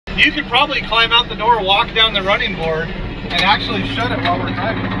You could probably climb out the door, walk down the running board, and actually shut it while we're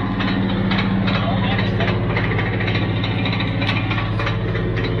driving.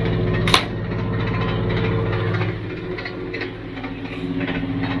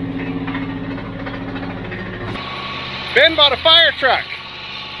 Ben bought a fire truck.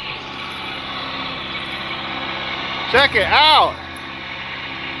 Check it out.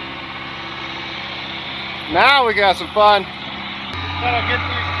 Now we got some fun. That'll get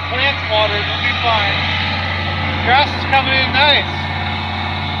these plants watered, we'll be fine. Grass is coming in nice.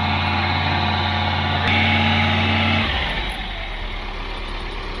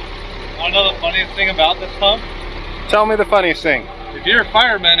 Want to know the funniest thing about this pump? Tell me the funniest thing. If you're a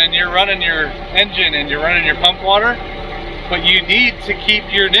fireman and you're running your engine and you're running your pump water, but you need to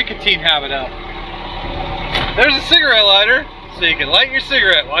keep your nicotine habit up, there's a cigarette lighter so you can light your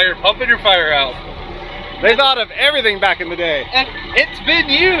cigarette while you're pumping your fire out. They thought of everything back in the day. And it's been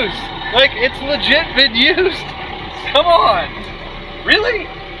used. Like, it's legit been used. Come on. Really?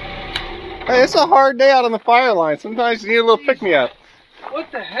 Hey, it's a hard day out on the fire line. Sometimes you need a little pick-me-up.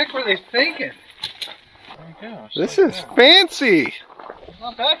 What the heck were they thinking? Oh my gosh. This is fancy.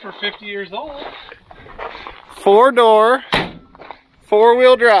 Not bad for 50 years old. 4-door,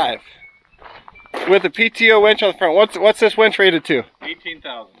 4-wheel drive. With a PTO winch on the front. What's this winch rated to?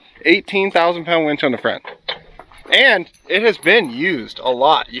 18,000. 18,000 pound winch on the front. And it has been used a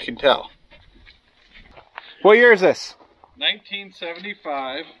lot, you can tell. What year is this?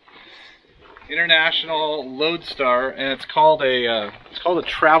 1975 International Lodestar, and it's called a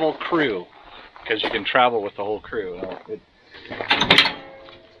travel crew because you can travel with the whole crew.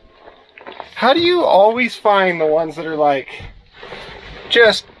 How do you always find the ones that are like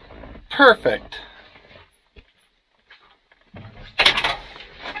just perfect?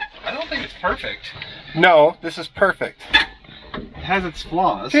 I don't think it's perfect. No, this is perfect. It has its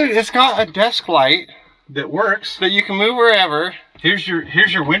flaws. Dude, it's got a desk light that works, that you can move wherever. Here's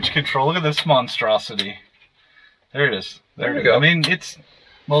your winch control. Look at this monstrosity. There it is. There we go. I mean, it's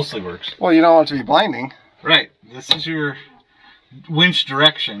mostly works. Well, you don't want it to be blinding. Right. This is your winch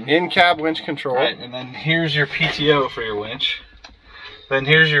direction. In-cab winch control. Right, and then here's your PTO for your winch. Then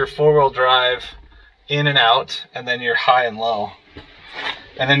here's your 4-wheel drive in and out, and then your high and low.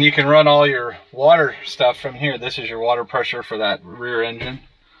 And then you can run all your water stuff from here. This is your water pressure for that rear engine.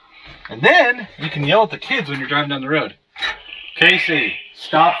 And then you can yell at the kids when you're driving down the road. Casey,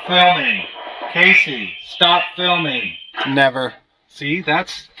 stop filming. Casey, stop filming. Never. See,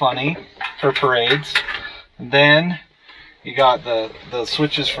 that's funny for parades. And then you got the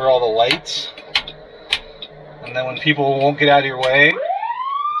switches for all the lights. And then when people won't get out of your way, you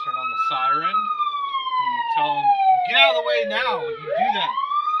turn on the siren. And you tell them, get out of the way now. You do that.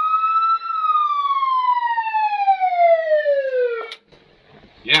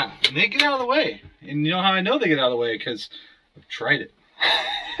 Yeah, and they get out of the way. And you know how I know they get out of the way? Because I've tried it.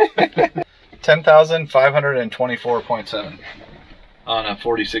 10,524.7 on a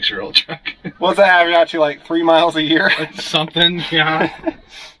 46-year-old truck. What's that average out to, like 3 miles a year? It's something, yeah.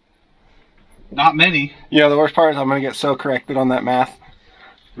 Not many. Yeah, the worst part is I'm going to get so corrected on that math.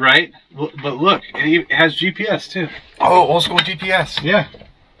 Right? But look, it has GPS too. Oh, old school GPS. Yeah.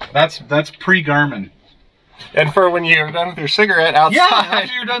 That's pre-Garmin. And for when you're done with your cigarette outside. Yeah,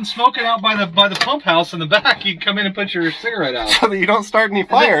 after you're done smoking out by the pump house in the back, you can come in and put your cigarette out. So that you don't start any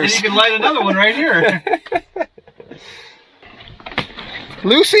fires. And you can light another one right here.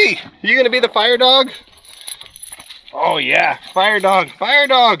 Lucy, you gonna be the fire dog? Oh yeah, fire dog, fire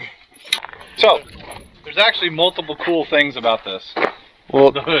dog. So, there's actually multiple cool things about this.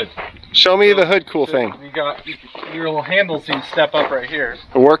 Well, the hood. Show me the hood cool thing. You got your little handles you can step up right here.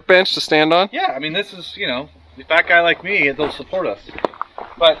 A workbench to stand on? Yeah, I mean this is, you know, if that guy like me, they'll support us.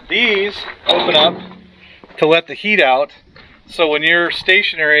 But these open up to let the heat out. So when you're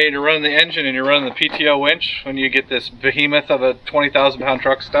stationary and you're running the engine and you're running the PTO winch, when you get this behemoth of a 20,000 pound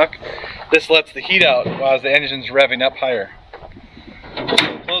truck stuck, this lets the heat out while the engine's revving up higher.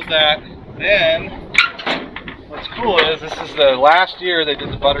 So close that. Then, what's cool is this is the last year they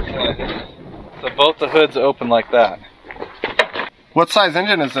did the butterfly hood. So both the hoods open like that. What size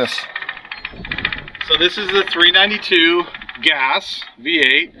engine is this? So this is the 392 gas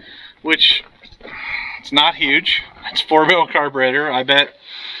V8, which it's not huge. It's 4-wheel carburetor. I bet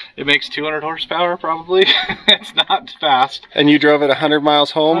it makes 200 horsepower probably. It's not fast. And you drove it 100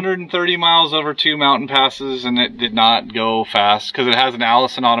 miles home? 130 miles over 2 mountain passes, and it did not go fast because it has an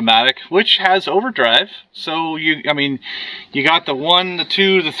Allison automatic, which has overdrive. So you got the 1, the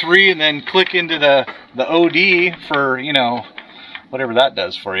 2, the 3, and then click into the OD for, you know, whatever that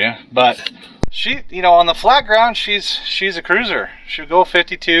does for you. But She, you know, on the flat ground, she's a cruiser. She'll go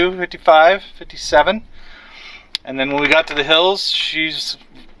 52, 55, 57. And then when we got to the hills,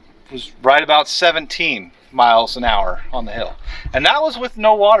 was right about 17 miles an hour on the hill. And that was with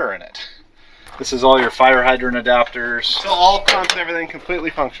no water in it. This is all your fire hydrant adapters. So all pumps, everything completely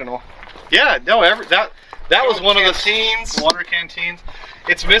functional. Yeah, no, that was one of the water canteens.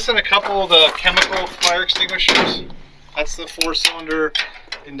 It's missing a couple of the chemical fire extinguishers. That's the 4-cylinder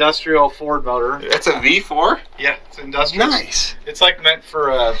industrial Ford motor. That's a V4? Yeah, it's industrial. Nice. It's like meant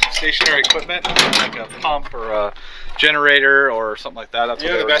for stationary equipment, like a pump or a generator or something like that. That's you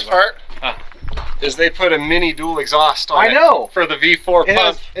know the best part? Huh. Is they put a mini dual exhaust on it. I know. For the V4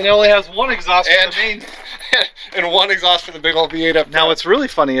 pump. It only has one exhaust for the main. And one exhaust for the big old V8 up. Now what's really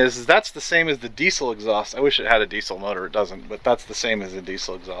funny is that's the same as the diesel exhaust. I wish it had a diesel motor. It doesn't, but that's the same as the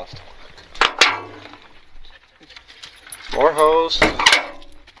diesel exhaust. More hose.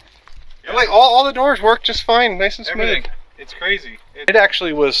 Yeah. Like all the doors work just fine, nice and smooth. Everything. It's crazy. It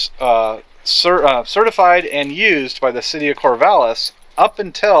actually was certified and used by the city of Corvallis up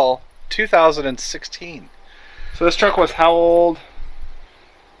until 2016. So this truck was how old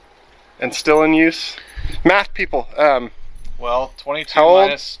and still in use? Math people. Well, 22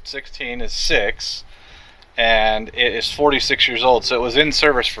 minus 16 is 6, and it is 46 years old. So it was in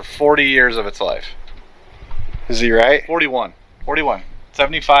service for 40 years of its life. Is he right? 41. 41.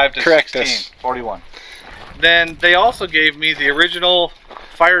 75 to Correct 16. us. 41. Then they also gave me the original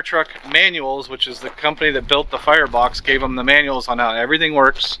fire truck manuals, which is the company that built the firebox, gave them the manuals on how everything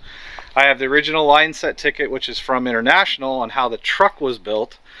works. I have the original line set ticket, which is from International, on how the truck was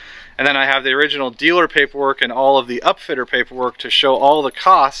built. And then I have the original dealer paperwork and all of the upfitter paperwork to show all the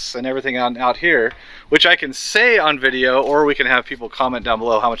costs and everything out here, which I can say on video, or we can have people comment down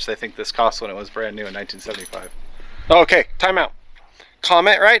below how much they think this cost when it was brand new in 1975. Okay, time out.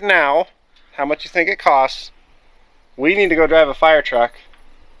 Comment right now how much you think it costs. We need to go drive a fire truck.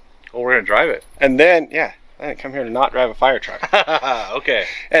 Well, we're gonna drive it. And then, yeah, I didn't come here to not drive a fire truck. Okay.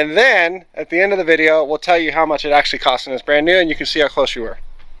 And then, at the end of the video, we'll tell you how much it actually cost and it's brand new, and you can see how close you were.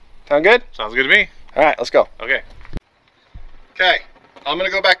 Sound good? Sounds good to me. All right, let's go. Okay. Okay, I'm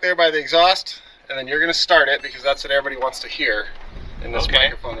gonna go back there by the exhaust, and then you're gonna start it because that's what everybody wants to hear in this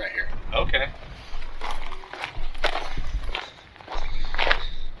microphone right here. Okay.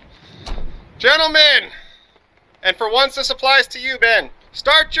 Gentlemen, and for once this applies to you, Ben,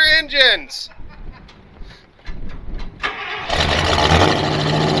 start your engines.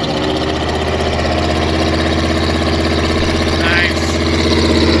 Nice.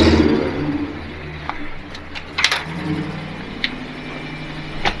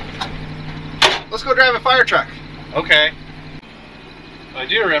 Let's go drive a fire truck. Okay. What I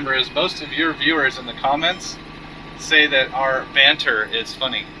do remember is most of your viewers in the comments say that our banter is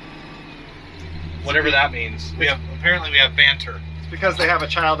funny. Whatever that means. Apparently we have banter. It's because they have a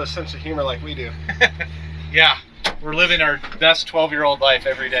childish sense of humor like we do. Yeah, we're living our best 12-year-old life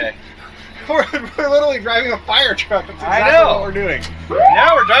every day. We're literally driving a fire truck. That's exactly I know what we're doing.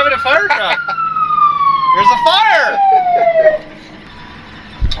 Yeah, we're driving a fire truck. There's a fire!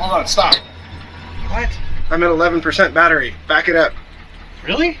 Hold on, stop. What? I'm at 11% battery. Back it up.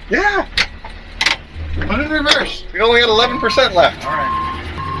 Really? Yeah. Put it in reverse. We only got 11% left. All right.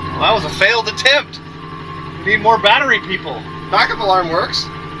 Well, that was a failed attempt. We need more battery people. Backup alarm works.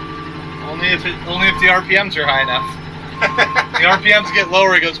 Only if the RPMs are high enough. The RPMs get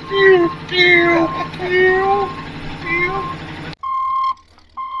lower, it goes pew, pew, pew, pew.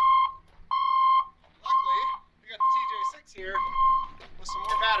 Luckily, we got the TJ6 here with some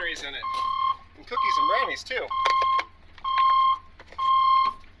more batteries in it. And cookies and brownies too.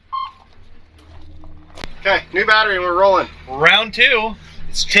 Okay, new battery and we're rolling. Round 2.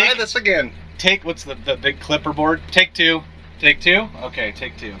 Let's try this again. Take, what's the big clipper board? Take 2. Take 2? Okay,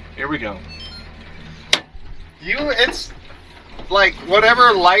 take 2. Here we go. It's like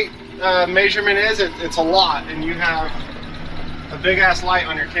whatever light measurement is, it's a lot, and you have a big ass light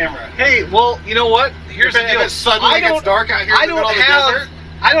on your camera. Hey, well, you know what? Here's the deal. If it suddenly gets dark out here in the middle of the desert.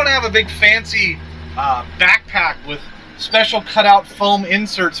 I don't have a big fancy backpack with special cutout foam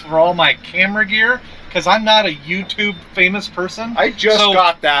inserts for all my camera gear, because I'm not a YouTube famous person. I just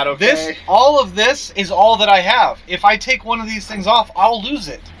got that, okay? All of this is all that I have. If I take one of these things off, I'll lose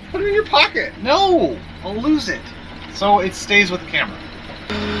it. Put it in your pocket. No, I'll lose it. So it stays with the camera.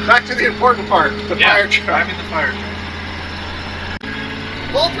 Back to the important part, the fire truck. Driving the fire truck.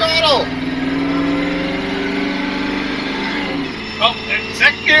 Full throttle. Oh,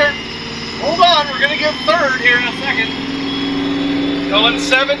 second gear. Hold on, we're gonna get third here in a second. Going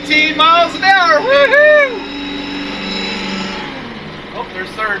 17 miles an hour, woohoo! Oh, there's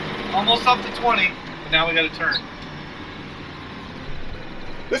third. almost up to 20, but now we got to turn.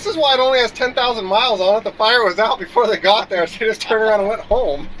 This is why it only has 10,000 miles on it. The fire was out before they got there, so they just turned around and went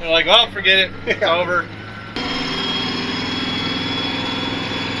home. They're like, oh, forget it. It's over.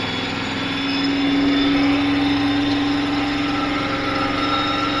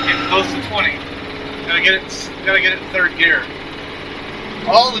 Getting close to 20. Gotta get it in third gear.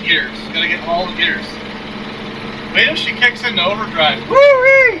 All the gears. Gotta get all the gears. Wait till she kicks into overdrive.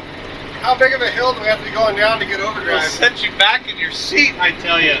 Woo-wee! How big of a hill do we have to be going down to get overdrive? It'll set you back in your seat, I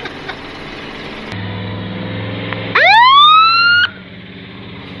tell you.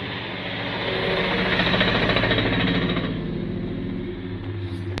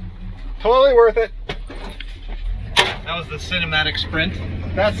 Totally worth it. That was the cinematic sprint.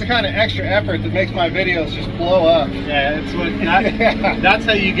 That's the kind of extra effort that makes my videos just blow up. Yeah, it's what that's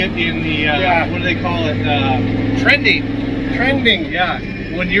how you get in the what do they call it? Trending. Trending. Yeah.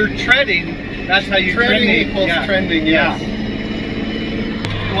 When you're treading, that's how you trending equals trending. Yes.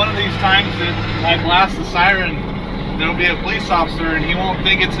 Yeah. One of these times that I blast the siren, there'll be a police officer and he won't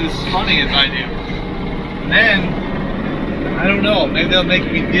think it's as funny as I do. And then I don't know. Maybe they'll make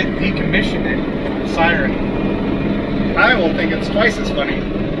me decommission it. The siren. I will think it's twice as funny.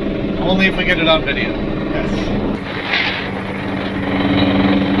 Only if we get it on video. Yes.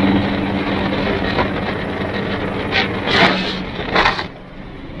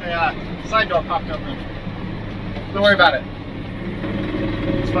 Yeah, side door popped open. Don't worry about it.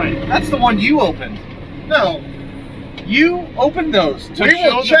 It's fine. That's the one you opened. No. You opened those. We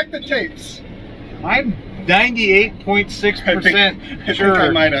will check the tapes. I'm 98.6% sure I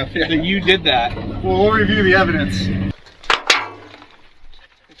might have, that you did that. Well, we'll review the evidence.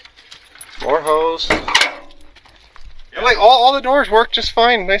 More hose. Yeah. Like all the doors work just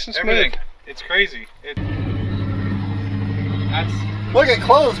fine, nice and smooth. Everything. It's crazy. That's. Look, it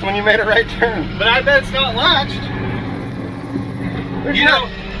closed when you made a right turn. But I bet it's not latched. You know,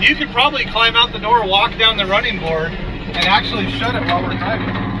 you could probably climb out the door, walk down the running board, and actually shut it while we're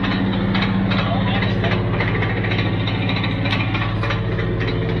driving.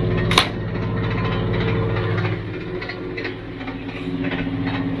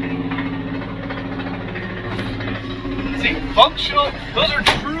 Functional, those are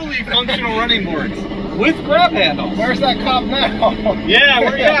truly functional running boards with grab handles. Where's that cop now? Yeah,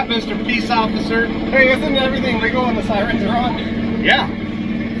 where you at, Mr. Peace Officer? Hey, isn't everything legal when the sirens are on? Yeah,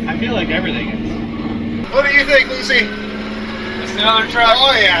 I feel like everything is. What do you think, Lucy? It's another truck.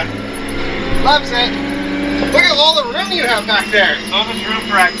 Oh yeah, loves it. Look at all the room you have back there. So much room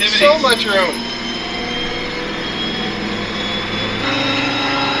for activity. So much room.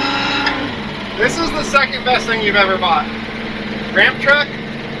 This is the second best thing you've ever bought. Ramp truck,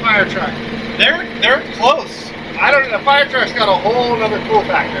 fire truck. They're close. I don't know. The fire truck's got a whole other cool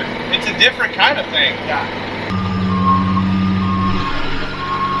factor. It's a different kind of thing. Yeah.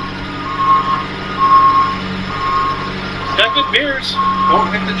 Got good beers. Don't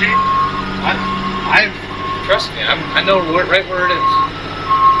hit the Jeep. Trust me. I know right where it is.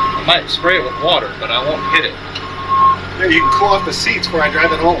 I might spray it with water, but I won't hit it. Yeah, you can cool off the seats before I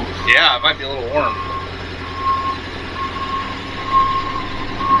drive it home. Yeah, it might be a little warm.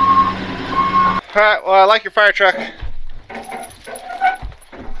 Alright, well, I like your fire truck.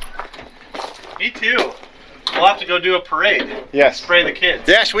 Me too. We'll have to go do a parade. Yes. Spray the kids.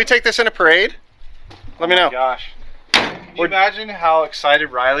 Yeah, should we take this in a parade? Let me know. Gosh. Can you imagine how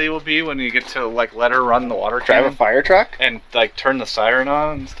excited Riley will be when you get to like let her run the water Drive cannon? a fire truck? And like turn the siren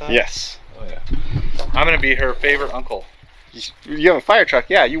on and stuff? Yes. Oh yeah. I'm gonna be her favorite uncle. You have a fire truck,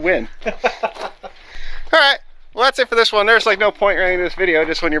 yeah, you win. Alright, well that's it for this one. There's like no point in any of this video,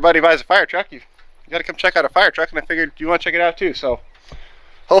 just when your buddy buys a fire truck, you gotta come check out a fire truck, and I figured you want to check it out too, so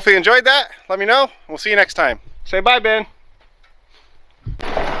hopefully you enjoyed that. Let me know. We'll see you next time. Say bye, Ben.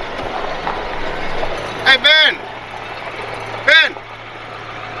 Hey, Ben! Ben!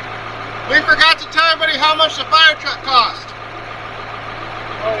 We forgot to tell everybody how much the fire truck cost.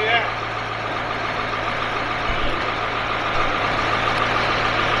 Oh yeah.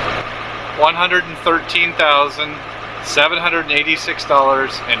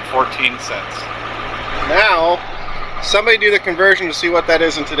 $113,786.14. Now, somebody do the conversion to see what that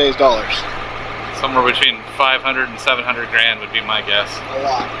is in today's dollars. Somewhere between 500 and 700 grand would be my guess. A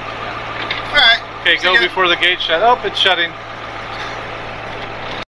lot. All right. Okay, go before the gate shut. Oh, it's shutting.